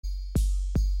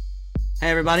Hey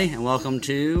everybody, and welcome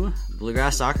to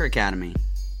Bluegrass Soccer Academy.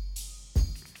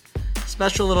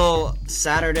 Special little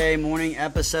Saturday morning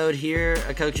episode here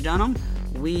at Coach Dunham.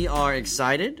 We are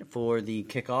excited for the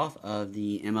kickoff of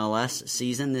the MLS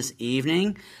season this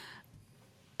evening.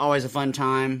 Always a fun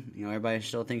time. You know, everybody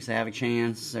still thinks they have a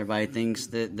chance. Everybody thinks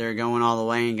that they're going all the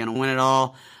way and going to win it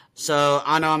all. So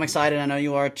I know I'm excited. I know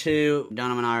you are too.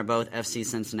 Dunham and I are both FC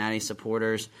Cincinnati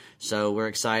supporters, so we're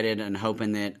excited and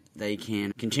hoping that they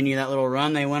can continue that little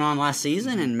run they went on last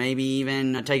season and maybe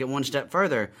even take it one step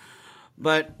further.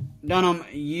 But Dunham,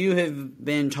 you have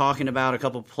been talking about a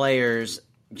couple players,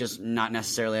 just not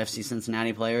necessarily FC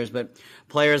Cincinnati players, but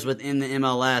players within the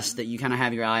MLS that you kind of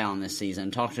have your eye on this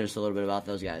season. Talk to us a little bit about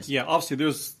those guys. Yeah, obviously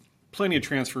there's plenty of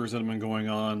transfers that have been going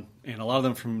on, and a lot of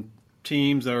them from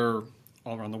teams that are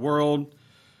all around the world.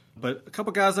 But a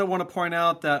couple guys I want to point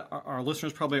out that our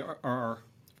listeners probably are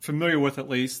familiar with at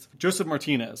least. Joseph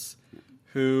Martinez,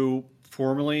 who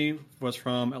formerly was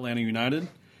from Atlanta United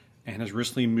and has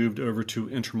recently moved over to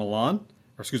Inter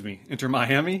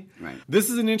Miami. Right. This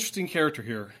is an interesting character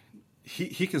here.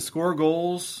 He can score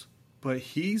goals, but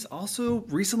he's also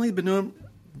recently been doing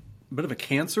a bit of a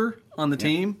cancer on the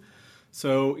team.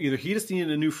 So either he just needed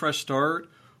a new fresh start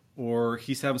or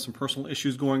he's having some personal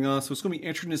issues going on. So it's going to be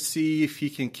interesting to see if he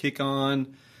can kick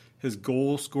on his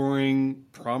goal-scoring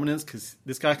prominence, because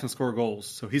this guy can score goals.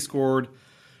 So he scored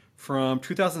from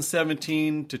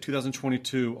 2017 to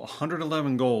 2022,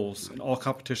 111 goals in all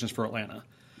competitions for Atlanta.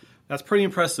 That's pretty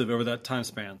impressive over that time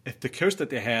span. If the coach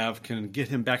that they have can get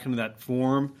him back into that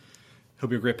form, he'll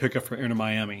be a great pickup for Inter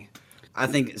Miami. I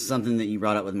think something that you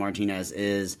brought up with Martinez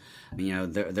is, you know,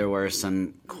 there were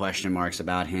some question marks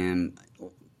about him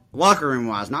locker room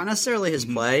wise, not necessarily his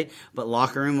play, but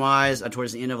locker room wise.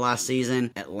 Towards the end of last season,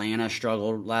 Atlanta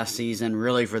struggled last season,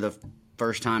 really for the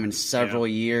first time in several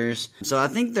years. So I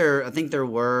think there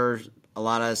were a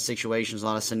lot of situations, a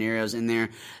lot of scenarios in there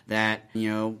that, you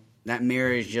know, that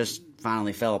marriage just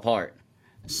finally fell apart.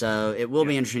 So it will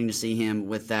be interesting to see him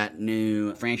with that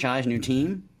new franchise, new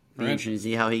team. Be interesting to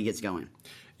see how he gets going.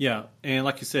 Yeah, and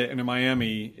like you said, Inter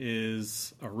Miami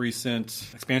is a recent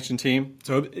expansion team.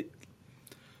 So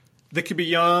they could be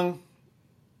young,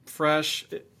 fresh,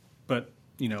 but,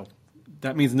 you know,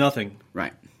 that means nothing.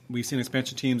 Right. We've seen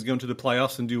expansion teams go into the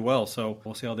playoffs and do well, so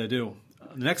we'll see how they do.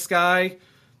 The next guy,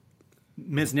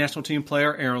 men's national team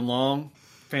player, Aaron Long,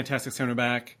 fantastic center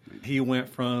back. He went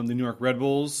from the New York Red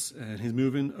Bulls, and he's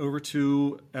moving over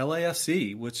to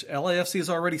LAFC, which LAFC is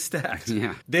already stacked.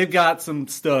 Yeah. They've got some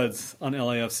studs on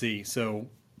LAFC, so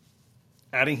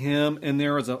adding him in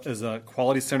there as a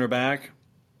quality center back,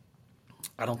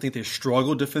 I don't think they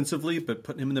struggle defensively, but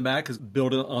putting him in the back is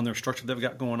building on their structure they've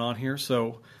got going on here.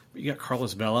 So you got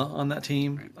Carlos Vela on that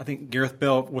team. Right. I think Gareth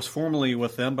Bale was formerly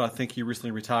with them, but I think he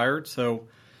recently retired. So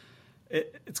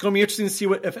it's going to be interesting to see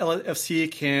if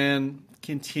LAFC can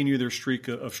continue their streak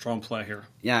of strong play here.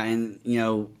 Yeah, and you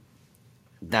know,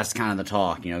 that's kind of the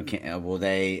talk. You know,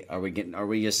 are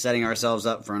we just setting ourselves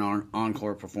up for an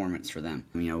encore performance for them?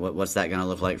 You know, what's that going to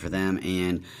look like for them?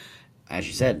 And as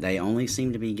you said, they only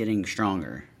seem to be getting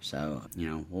stronger. So, you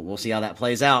know, we'll see how that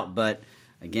plays out. But,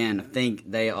 again, I think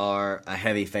they are a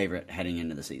heavy favorite heading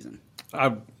into the season.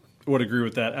 I would agree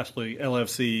with that. Absolutely.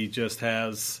 LFC just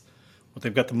has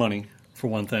they've got the money, for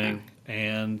one thing,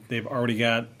 and they've already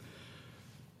got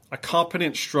a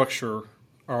competent structure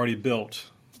already built.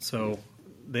 So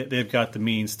they've got the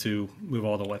means to move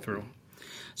all the way through.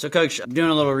 So, Coach, I'm doing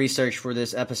a little research for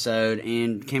this episode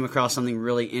and came across something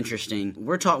really interesting.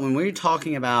 When we're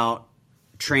talking about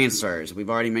transfers, we've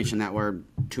already mentioned that word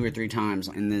 2 or 3 times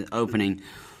in the opening.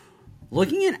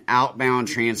 Looking at outbound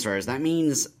transfers, that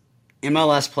means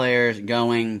MLS players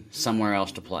going somewhere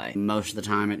else to play. Most of the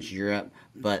time it's Europe,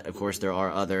 but of course there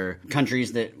are other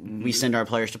countries that we send our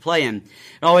players to play in. It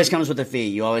always comes with a fee.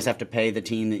 You always have to pay the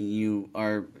team that you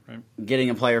are getting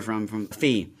a player from a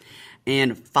fee.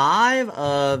 And 5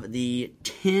 of the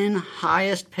 10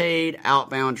 highest paid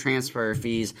outbound transfer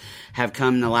fees have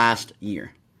come in the last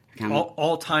year.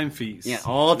 All-time fees. Yeah,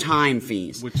 all-time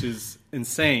fees. Which is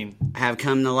insane. Have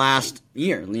come the last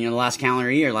year, the last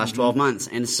calendar year, last 12 months.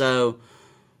 And so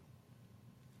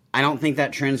I don't think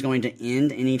that trend's going to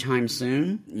end anytime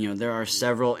soon. You know, there are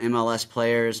several MLS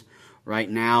players right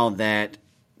now that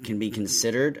can be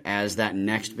considered as that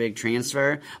next big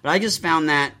transfer. But I just found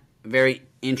that very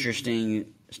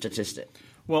interesting statistic.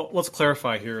 Well, let's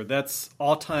clarify here. That's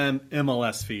all-time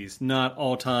MLS fees, not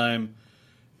all-time,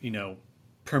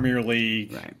 Premier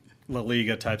League, right, La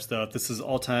Liga type stuff. This is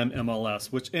all-time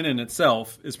MLS, which in and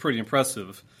itself is pretty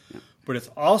impressive. Yeah. But it's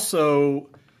also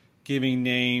giving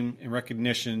name and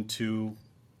recognition to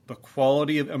the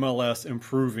quality of MLS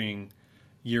improving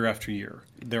year after year.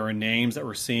 There are names that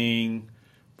we're seeing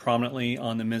prominently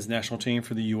on the men's national team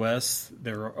for the U.S.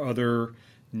 There are other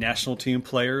national team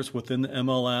players within the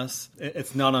MLS.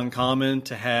 It's not uncommon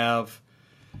to have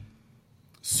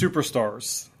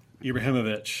superstars,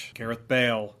 Ibrahimovic, Gareth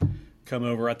Bale, come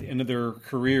over at the end of their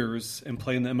careers and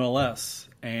play in the MLS.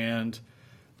 And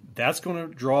that's going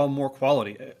to draw more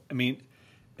quality. I mean,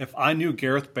 if I knew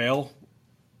Gareth Bale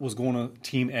was going to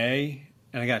Team A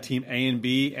and I got Team A and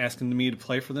B asking me to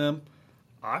play for them,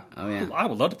 I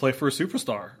would love to play for a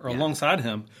superstar or alongside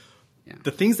him. Yeah.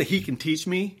 The things that he can teach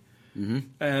me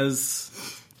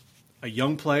as a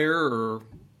young player or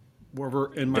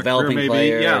wherever in my developing career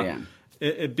player,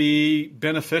 it'd be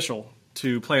beneficial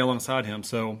to play alongside him.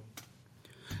 So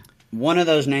one of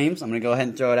those names, I'm going to go ahead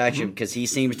and throw it at you because he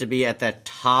seems to be at the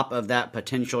top of that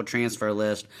potential transfer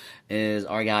list, is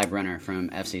our guy Brenner from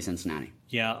FC Cincinnati.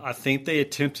 Yeah, I think they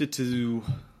attempted to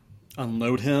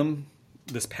unload him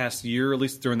this past year, at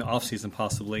least during the offseason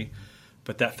possibly,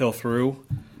 but that fell through.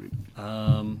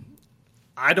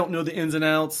 I don't know the ins and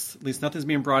outs. At least nothing's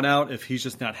being brought out. If he's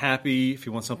just not happy, if he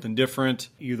wants something different.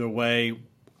 Either way,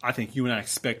 I think you and I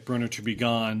expect Brenner to be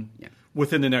gone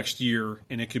within the next year,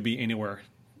 and it could be anywhere.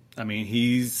 I mean,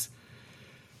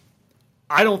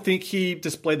 I don't think he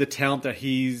displayed the talent that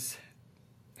he's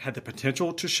had the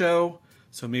potential to show,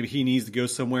 so maybe he needs to go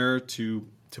somewhere to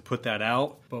put that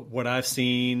out. But what I've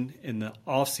seen in the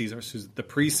offseason, or the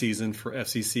preseason for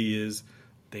FCC, is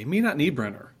they may not need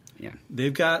Brenner. Yeah.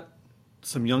 They've got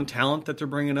some young talent that they're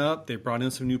bringing up. They've brought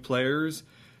in some new players,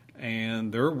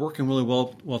 and they're working really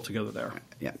well together there.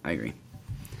 Yeah, I agree.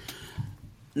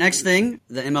 Next thing,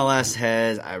 the MLS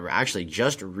has actually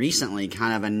just recently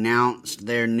kind of announced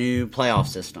their new playoff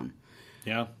system.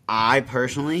 Yeah. I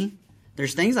personally,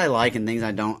 there's things I like and things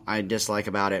I dislike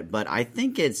about it, but I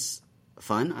think it's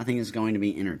fun. I think it's going to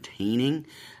be entertaining.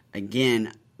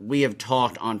 Again, we have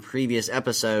talked on previous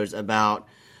episodes about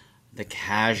the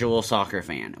casual soccer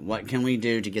fan. What can we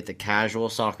do to get the casual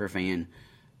soccer fan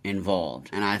involved?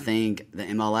 And I think the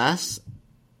MLS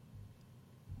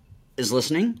is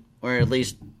listening, or at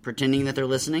least pretending that they're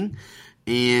listening.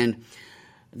 And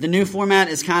the new format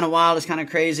is kind of wild. It's kind of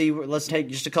crazy. Let's take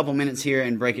just a couple minutes here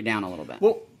and break it down a little bit.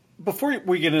 Well, before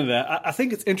we get into that, I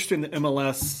think it's interesting that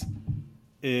MLS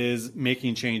is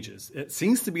making changes. It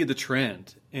seems to be the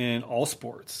trend in all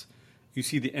sports. You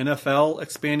see the NFL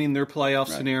expanding their playoff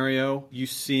scenario. You've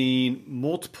seen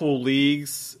multiple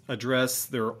leagues address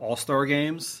their all-star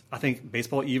games. I think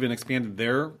baseball even expanded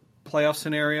their playoff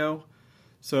scenario.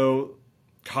 So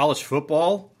college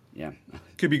football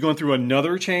could be going through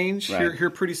another change here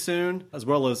pretty soon, as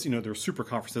well as, there are super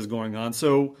conferences going on.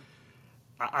 So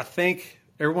I think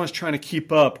everyone's trying to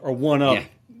keep up or one-up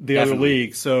the other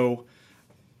league. So,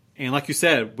 and like you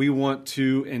said, we want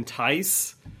to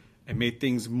entice and make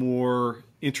things more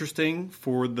interesting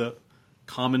for the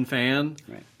common fan.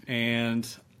 Right. And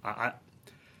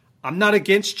I'm not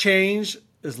against change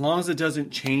as long as it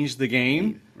doesn't change the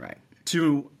game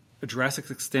to a drastic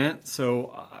extent.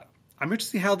 So I'm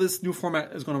interested to see how this new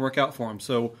format is going to work out for them.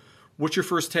 So what's your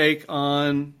first take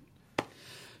on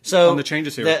the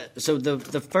changes here?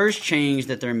 The first change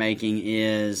that they're making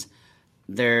is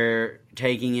they're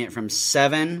taking it from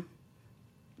 7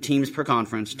 teams per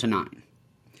conference to 9.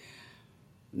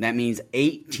 That means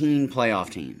 18 playoff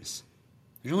teams.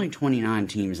 There's only 29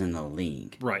 teams in the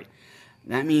league. Right.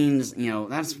 That means,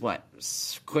 that's what?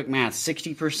 Quick math,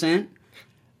 60%?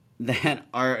 That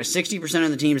are 60%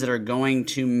 of the teams that are going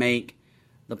to make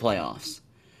the playoffs.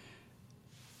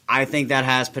 I think that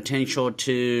has potential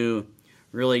to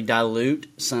really dilute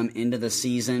some end of the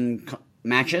season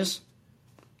matches.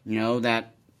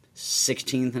 That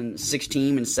 16th and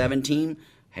 16 and 17.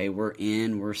 Hey, we're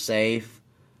in, we're safe.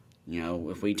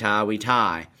 If we tie, we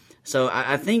tie. So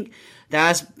I think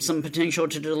that's some potential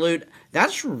to dilute.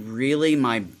 That's really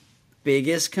my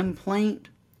biggest complaint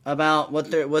about what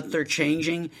they're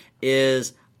changing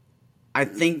is I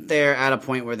think they're at a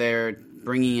point where they're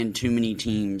bringing in too many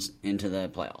teams into the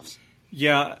playoffs.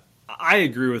 Yeah, I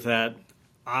agree with that.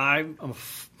 I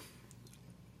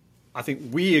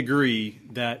think we agree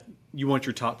that you want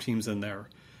your top teams in there.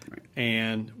 Right.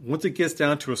 And once it gets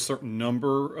down to a certain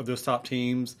number of those top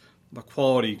teams, the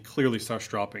quality clearly starts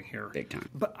dropping here. Big time.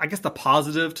 But I guess the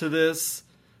positive to this,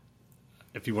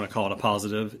 if you want to call it a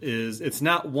positive, is it's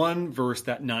not 1 versus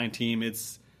that 9 team.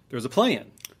 There's a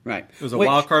play-in. Right. There's a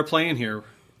wild card play-in here.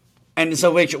 And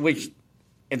so which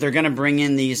if they're going to bring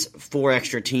in these 4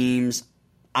 extra teams,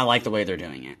 I like the way they're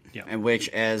doing it. Yeah. And which,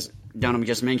 as Dunham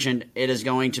just mentioned, it is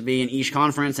going to be in each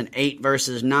conference an 8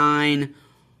 versus 9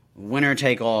 winner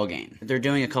take all game. They're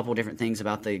doing a couple different things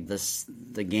about the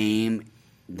game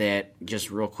that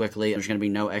just real quickly, there's going to be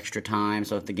no extra time.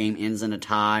 So if the game ends in a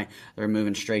tie, they're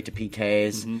moving straight to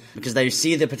PKs because they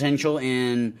see the potential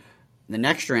in the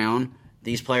next round,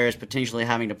 these players potentially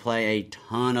having to play a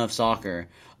ton of soccer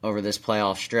over this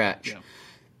playoff stretch. Yeah.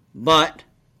 But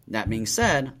that being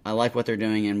said, I like what they're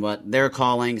doing and what they're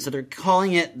calling. So they're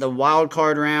calling it the wild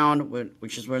card round,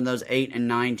 which is when those 8 and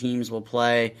 9 teams will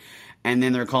play. And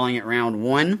then they're calling it round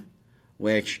 1,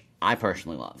 which I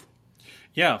personally love.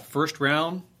 Yeah, first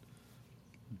round,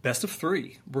 best of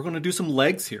 3. We're going to do some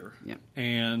legs here. Yeah.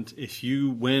 And if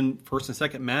you win first and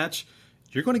second match,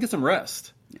 you're going to get some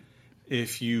rest. Yeah.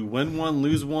 If you win one,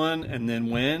 lose one, and then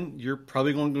win, you're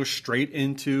probably going to go straight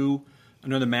into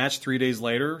another match 3 days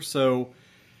later. So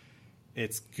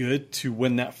it's good to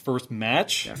win that first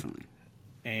match. Definitely.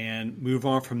 And move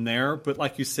on from there. But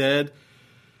like you said,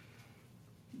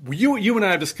 you and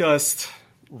I have discussed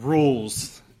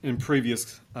rules in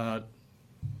previous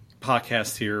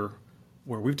podcasts here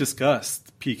where we've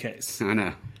discussed PKs. I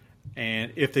know.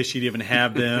 And if they should even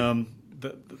have them,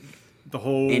 the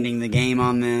whole ending the game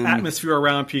on them, atmosphere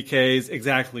around PKs,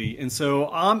 exactly. And so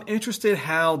I'm interested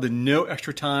how the no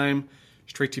extra time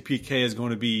straight to PK is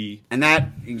going to be. And that,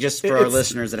 just for our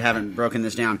listeners that haven't broken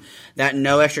this down, that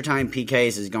no extra time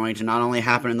PKs is going to not only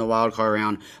happen in the wild card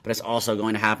round, but it's also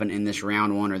going to happen in this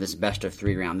round 1 or this best of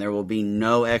 3 round. There will be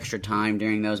no extra time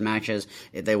during those matches.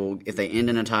 If they end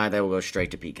in a tie, they will go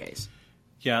straight to PKs.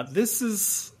 Yeah, this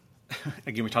is,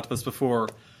 again, we talked about this before.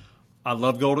 I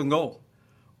love golden goal.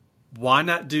 Why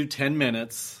not do 10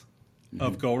 minutes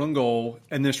of golden goal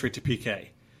and then straight to PK?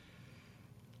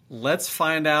 Let's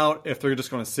find out if they're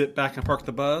just going to sit back and park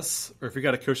the bus, or if you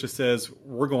got a coach that says,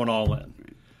 we're going all in.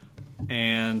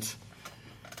 And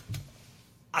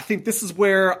I think this is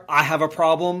where I have a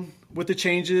problem with the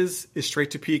changes, is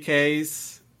straight to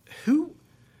PKs. You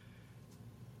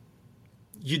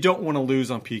don't want to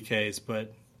lose on PKs,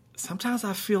 but sometimes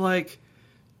I feel like,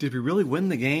 did we really win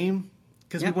the game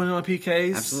because we won on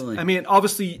PKs? Absolutely. I mean,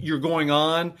 obviously you're going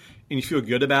on and you feel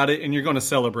good about it and you're going to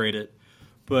celebrate it.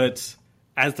 But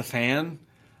as the fan,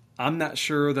 I'm not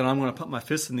sure that I'm going to put my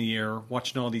fist in the air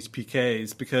watching all these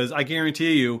PKs, because I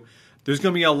guarantee you there's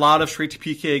going to be a lot of straight to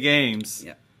PK games.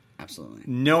 Yeah, absolutely.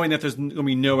 Knowing that there's going to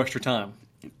be no extra time.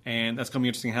 And that's going to be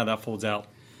interesting how that folds out.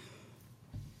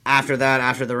 After that,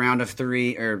 after the round of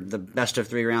 3, or the best of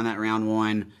 3 round, that round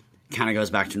 1 kind of goes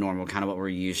back to normal, kind of what we're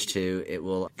used to. It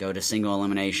will go to single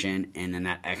elimination, and then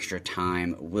that extra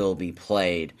time will be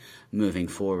played moving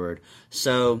forward.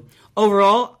 So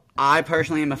overall, I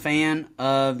personally am a fan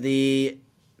of the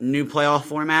new playoff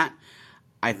format.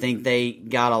 I think they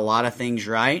got a lot of things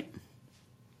right.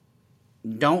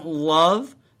 Don't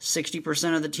love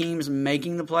 60% of the teams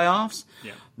making the playoffs.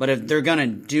 Yeah. But if they're going to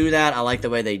do that, I like the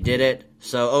way they did it.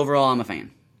 So overall, I'm a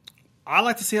fan. I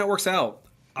like to see how it works out.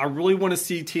 I really want to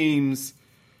see teams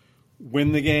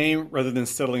win the game rather than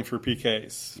settling for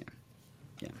PKs.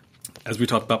 Yeah. As we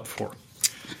talked about before.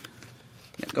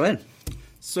 Yeah, go ahead.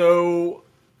 So,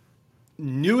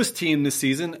 newest team this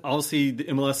season. Obviously, the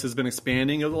MLS has been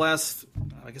expanding over the last,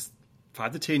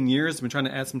 5 to 10 years. They've been trying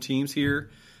to add some teams here.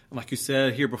 And like you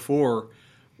said here before,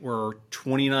 we're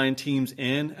 29 teams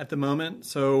in at the moment.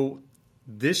 So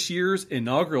this year's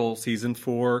inaugural season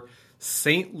for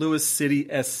St. Louis City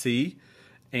SC,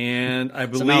 and I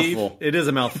believe it is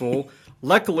a mouthful.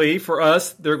 Luckily for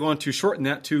us, they're going to shorten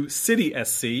that to City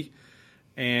SC,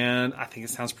 and I think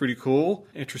it sounds pretty cool.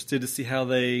 Interested to see how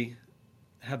they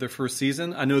have their first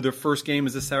season. I know their first game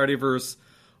is this Saturday versus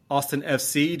Austin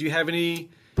FC. Do you have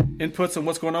any inputs on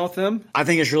what's going on with them? I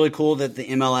think it's really cool that the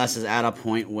MLS is at a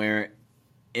point where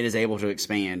it is able to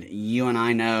expand. You and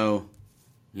I know,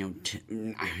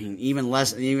 even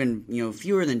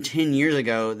fewer than 10 years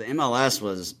ago, the MLS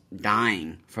was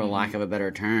dying, for lack of a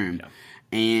better term. Yeah.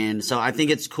 And so I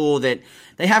think it's cool that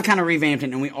they have kind of revamped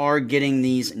it, and we are getting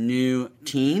these new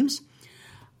teams.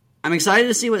 I'm excited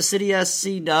to see what City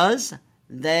SC does.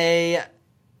 They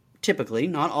typically,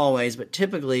 not always, but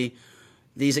typically,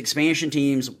 these expansion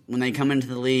teams, when they come into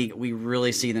the league, we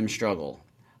really see them struggle.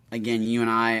 Again, you and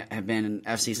I have been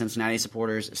FC Cincinnati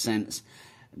supporters since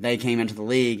they came into the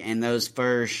league, and those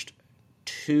first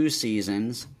 3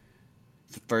 seasons,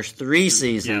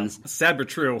 sad but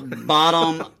true,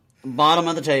 bottom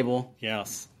of the table.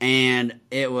 Yes, and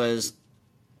it was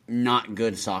not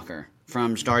good soccer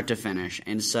from start to finish.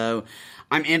 And so,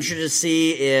 I'm interested to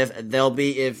see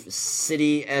if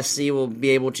City SC will be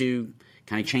able to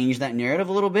kind of change that narrative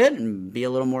a little bit and be a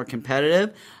little more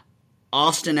competitive.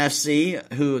 Austin FC,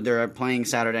 who they're playing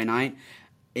Saturday night,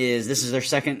 this is their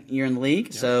second year in the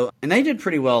league. So, and they did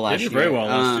pretty well last year. They did very well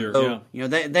last year. So,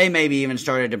 they maybe even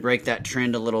started to break that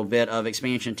trend a little bit of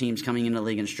expansion teams coming into the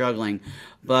league and struggling.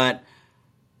 But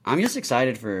I'm just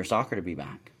excited for soccer to be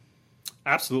back.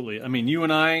 Absolutely. I mean, you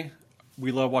and I,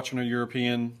 we love watching our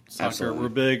European soccer. Absolutely. We're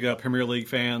big Premier League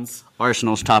fans.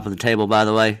 Arsenal's top of the table, by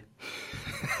the way.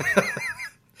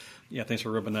 Yeah, thanks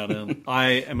for rubbing that in.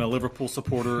 I am a Liverpool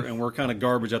supporter, and we're kind of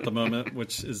garbage at the moment,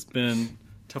 which has been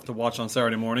tough to watch on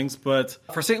Saturday mornings. But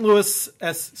for St. Louis,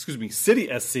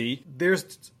 City SC,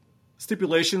 there's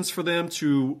stipulations for them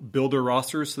to build their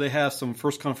rosters, so they have some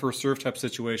first-come, first-serve type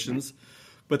situations.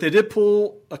 But they did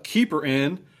pull a keeper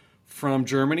in from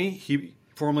Germany. He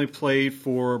formerly played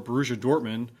for Borussia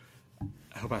Dortmund.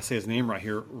 I hope I say his name right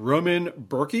here. Roman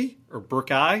Burki.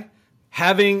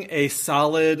 Having a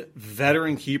solid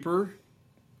veteran keeper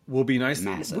will be nice.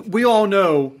 Massive. We all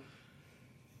know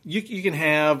you can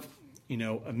have,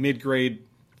 a mid-grade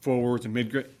forwards and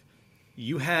mid-grade.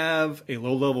 You have a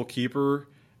low-level keeper,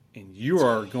 and you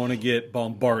are going to get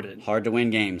bombarded. Hard to win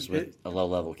games with a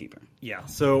low-level keeper. Yeah,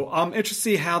 so I'm interested to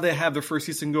see how they have their first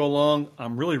season go along.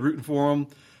 I'm really rooting for them,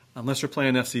 unless they're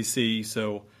playing FCC.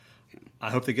 So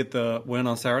I hope they get the win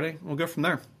on Saturday. We'll go from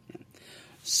there.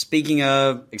 Speaking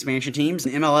of expansion teams,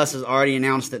 MLS has already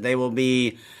announced that they will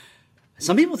be,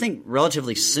 some people think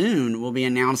relatively soon, will be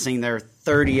announcing their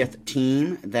 30th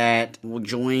team that will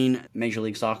join Major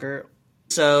League Soccer.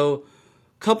 So,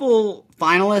 couple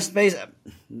finalists,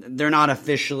 they're not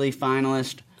officially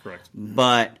finalists. Correct.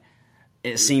 But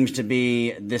it seems to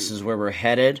be this is where we're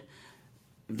headed.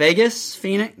 Vegas,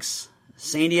 Phoenix,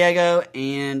 San Diego,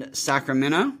 and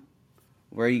Sacramento.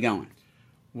 Where are you going?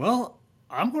 Well,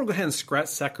 I'm going to go ahead and scratch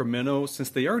Sacramento since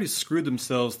they already screwed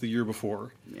themselves the year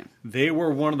before. Yeah. They were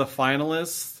one of the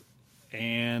finalists,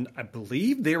 and I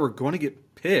believe they were going to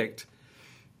get picked,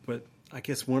 but I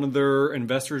guess one of their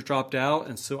investors dropped out,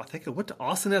 and so I think it went to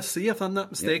Austin FC, if I'm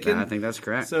not mistaken. Yeah, I think that's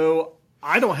correct. So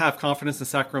I don't have confidence in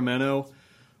Sacramento,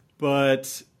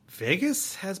 but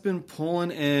Vegas has been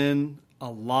pulling in a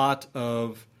lot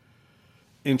of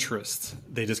interest.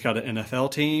 They just got an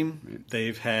NFL team. Right.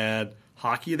 They've had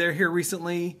hockey there here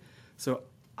recently. So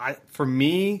for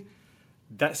me,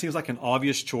 that seems like an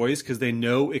obvious choice because they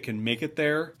know it can make it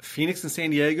there. Phoenix and San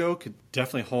Diego could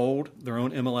definitely hold their own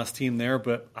MLS team there,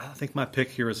 but I think my pick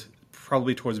here is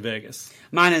probably towards Vegas.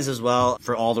 Mine is as well,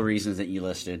 for all the reasons that you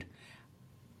listed.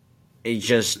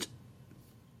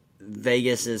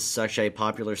 Vegas is such a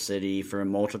popular city for a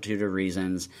multitude of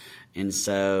reasons, and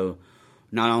so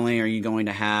not only are you going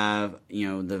to have,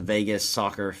 the Vegas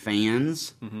soccer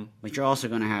fans, but you're also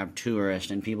going to have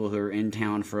tourists and people who are in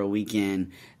town for a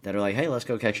weekend that are like, hey, let's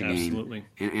go catch a game. Absolutely.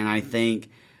 And I think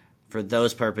for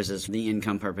those purposes, the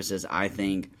income purposes, I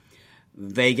think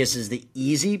Vegas is the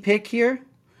easy pick here.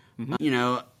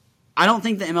 Mm-hmm. I don't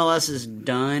think the MLS is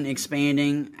done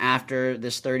expanding after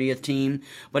this 30th team,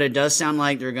 but it does sound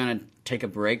like they're going to take a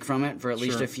break from it for at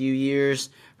least a few years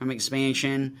from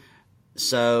expansion.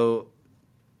 So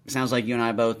it sounds like you and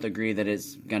I both agree that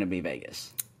it's going to be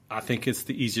Vegas. I think it's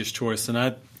the easiest choice, and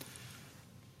I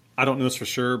don't know this for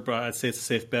sure, but I'd say it's a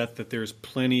safe bet that there's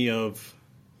plenty of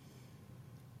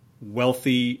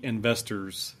wealthy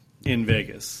investors in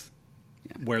Vegas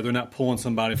where they're not pulling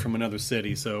somebody from another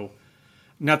city. So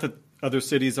not that other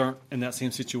cities aren't in that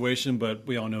same situation, but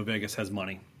we all know Vegas has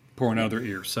money pouring out of their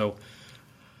ears. So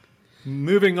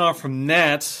moving on from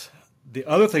that, the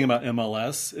other thing about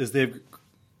MLS is they've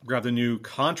grabbed a new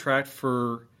contract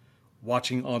for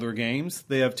watching all their games.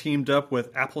 They have teamed up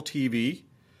with Apple TV,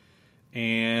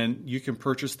 and you can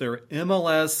purchase their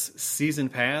MLS Season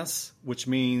Pass, which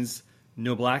means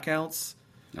no blackouts.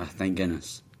 Oh, thank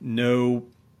goodness. No,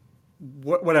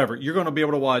 whatever. You're going to be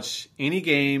able to watch any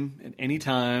game at any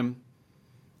time,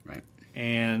 right?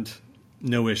 And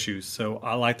no issues. So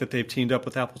I like that they've teamed up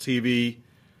with Apple TV.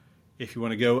 If you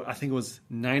want to go, I think it was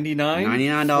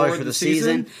 $99 for the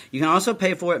season. You can also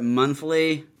pay for it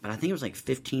monthly, but I think it was like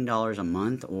 $15 a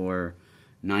month or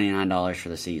 $99 for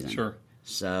the season. Sure.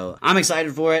 So I'm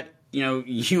excited for it.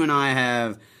 You and I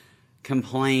have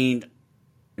complained,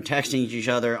 texting each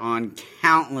other on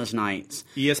countless nights.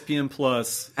 ESPN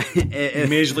Plus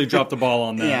majorly dropped the ball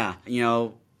on that. Yeah.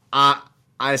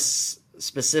 I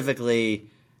specifically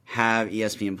have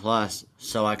ESPN Plus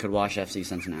so I could watch FC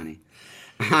Cincinnati.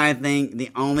 I think the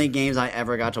only games I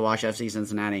ever got to watch FC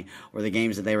Cincinnati were the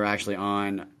games that they were actually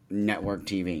on network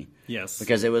TV. Yes.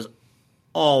 Because it was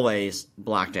always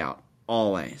blacked out.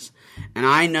 Always. And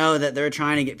I know that they're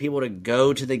trying to get people to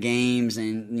go to the games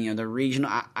and, the regional.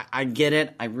 I get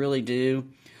it. I really do.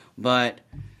 But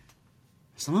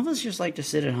some of us just like to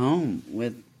sit at home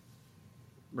with...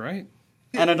 Right.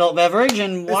 an adult beverage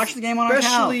and watch the game on our couch.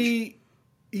 Especially,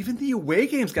 even the away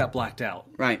games got blacked out.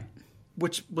 Right.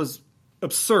 Which was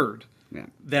absurd. Yeah.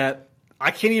 That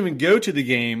I can't even go to the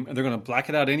game, and they're going to black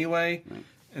it out anyway. Right.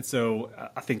 And so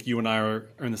I think you and I are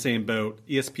in the same boat.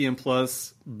 ESPN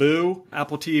Plus, boo.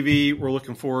 Apple TV, we're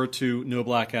looking forward to no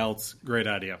blackouts. Great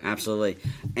idea. Absolutely.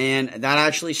 And that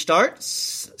actually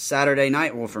starts Saturday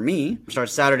night. Well, for me, it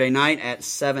starts Saturday night at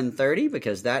 7:30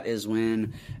 because that is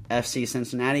when FC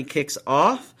Cincinnati kicks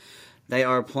off. They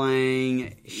are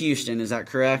playing Houston. Is that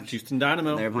correct? Houston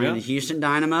Dynamo. They're playing the Houston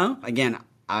Dynamo. Again,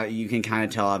 you can kind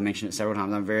of tell I've mentioned it several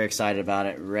times. I'm very excited about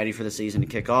it. Ready for the season to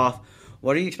kick off.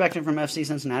 What are you expecting from FC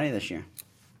Cincinnati this year?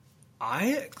 I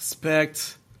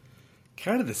expect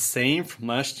kind of the same from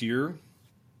last year.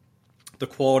 The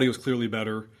quality was clearly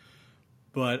better,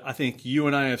 but I think you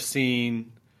and I have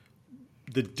seen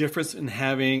the difference in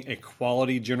having a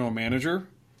quality general manager.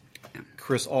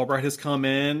 Chris Albright has come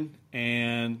in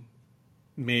and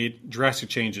made drastic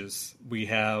changes. We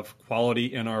have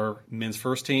quality in our men's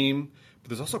first team, but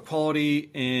there's also quality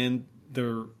in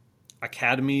their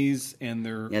academies and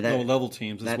their low-level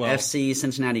teams as well. That FC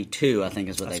Cincinnati 2, I think,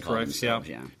 is what That's they call themselves.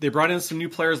 Yeah. They brought in some new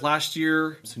players last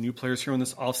year, some new players here in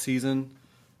this offseason.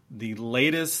 The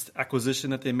latest acquisition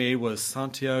that they made was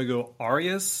Santiago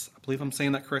Arias. I believe I'm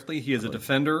saying that correctly. He is a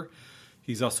defender.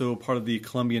 He's also part of the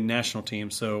Colombian national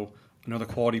team, so another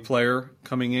quality player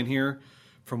coming in here.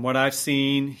 From what I've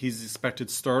seen, he's the expected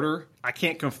starter. I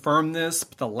can't confirm this,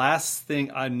 but the last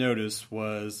thing I noticed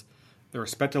was their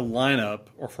respective lineup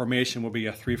or formation will be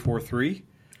a 3-4-3.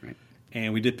 Right.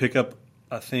 And we did pick up,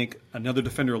 I think, another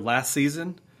defender last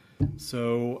season.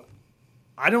 So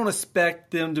I don't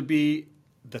expect them to be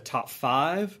the top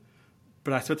 5,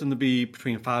 but I expect them to be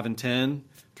between 5 and 10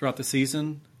 throughout the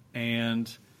season.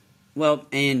 And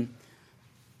what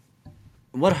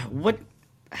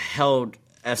held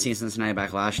FC Cincinnati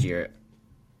back last year?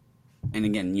 And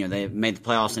again, they made the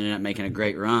playoffs and ended up making a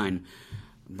great run,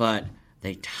 but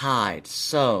they tied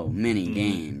so many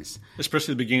games.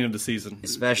 Especially at the beginning of the season.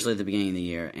 Especially at the beginning of the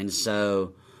year. And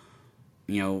so,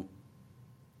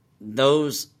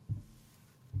 those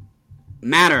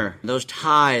matter. Those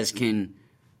ties can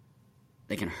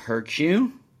hurt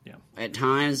you at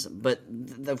times, but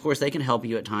of course they can help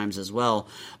you at times as well.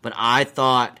 But I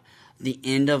thought the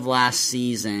end of last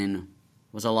season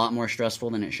was a lot more stressful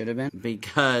than it should have been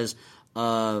because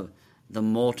of the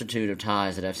multitude of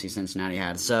ties that FC Cincinnati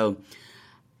had. So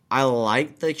I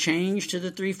like the change to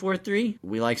the 3-4-3.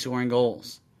 We like scoring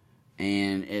goals.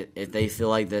 And if they feel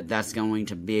like that's going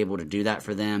to be able to do that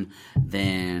for them,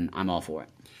 then I'm all for it.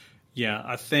 Yeah,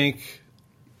 I think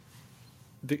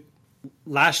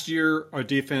last year our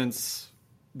defense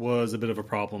was a bit of a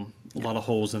problem. A lot of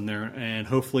holes in there. And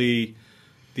hopefully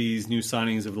these new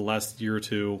signings of the last year or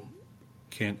two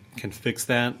can fix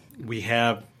that. We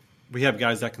have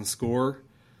guys that can score.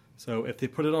 So if they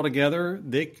put it all together,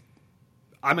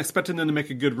 I'm expecting them to make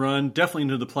a good run, definitely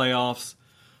into the playoffs.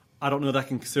 I don't know that I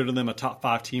can consider them a top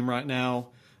 5 team right now.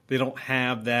 They don't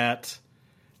have that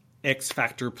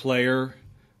X-factor player.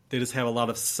 They just have a lot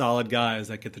of solid guys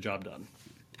that get the job done.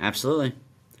 Absolutely.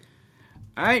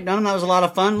 All right, Dunham, that was a lot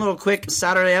of fun. Little quick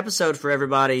Saturday episode for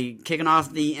everybody. Kicking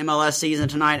off the MLS season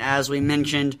tonight, as we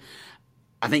mentioned.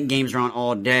 I think games are on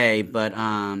all day, but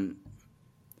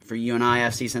for you and I,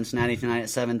 FC Cincinnati tonight at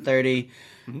 7:30.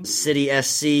 Mm-hmm. City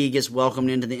SC gets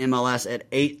welcomed into the MLS at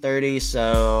 8:30,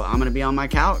 so I'm going to be on my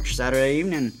couch Saturday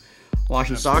evening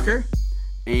watching soccer,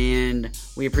 and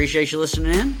we appreciate you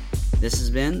listening in. This has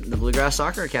been the Bluegrass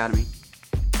Soccer Academy.